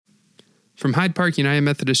From Hyde Park United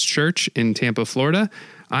Methodist Church in Tampa, Florida,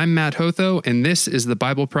 I'm Matt Hotho, and this is the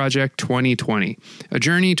Bible Project 2020, a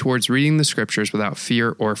journey towards reading the Scriptures without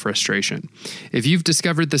fear or frustration. If you've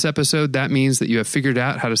discovered this episode, that means that you have figured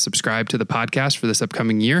out how to subscribe to the podcast for this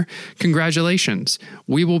upcoming year. Congratulations!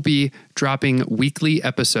 We will be dropping weekly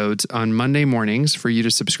episodes on Monday mornings for you to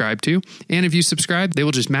subscribe to, and if you subscribe, they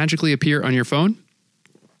will just magically appear on your phone.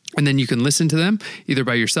 And then you can listen to them either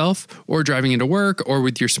by yourself or driving into work or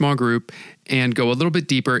with your small group and go a little bit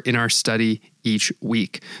deeper in our study each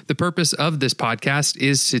week. The purpose of this podcast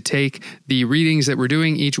is to take the readings that we're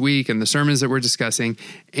doing each week and the sermons that we're discussing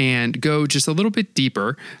and go just a little bit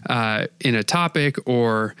deeper in a topic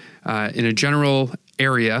or in a general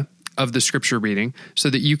area of the scripture reading so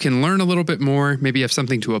that you can learn a little bit more, maybe have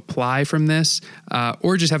something to apply from this,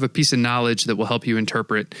 or just have a piece of knowledge that will help you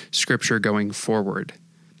interpret scripture going forward.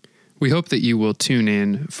 We hope that you will tune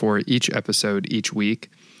in for each episode each week.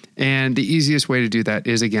 And the easiest way to do that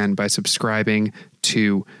is, again, by subscribing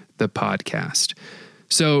to the podcast.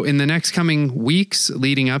 So in the next coming weeks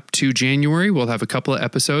leading up to January, we'll have a couple of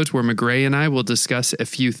episodes where McGray and I will discuss a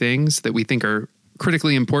few things that we think are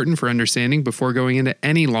critically important for understanding before going into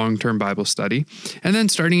any long-term Bible study. And then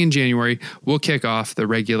starting in January, we'll kick off the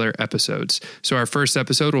regular episodes. So our first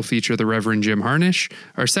episode will feature the Reverend Jim Harnish.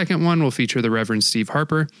 Our second one will feature the Reverend Steve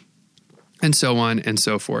Harper, and so on and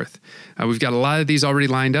so forth. We've got a lot of these already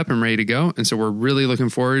lined up and ready to go. And so we're really looking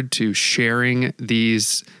forward to sharing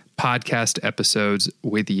these podcast episodes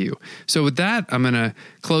with you. So with that, I'm going to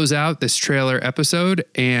close out this trailer episode.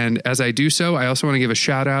 And as I do so, I also want to give a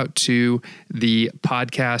shout out to the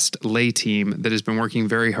podcast lay team that has been working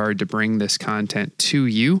very hard to bring this content to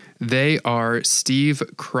you. They are Steve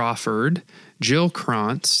Crawford, Jill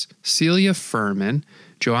Krantz, Celia Furman,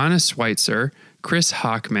 Joanna Schweitzer, Chris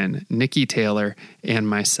Hockman, Nikki Taylor, and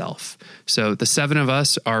myself. So the 7 of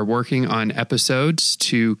us are working on episodes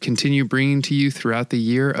to continue bringing to you throughout the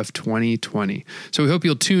year of 2020. So we hope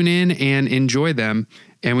you'll tune in and enjoy them,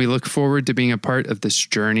 and we look forward to being a part of this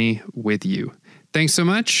journey with you. Thanks so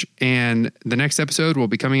much, and the next episode will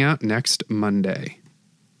be coming out next Monday.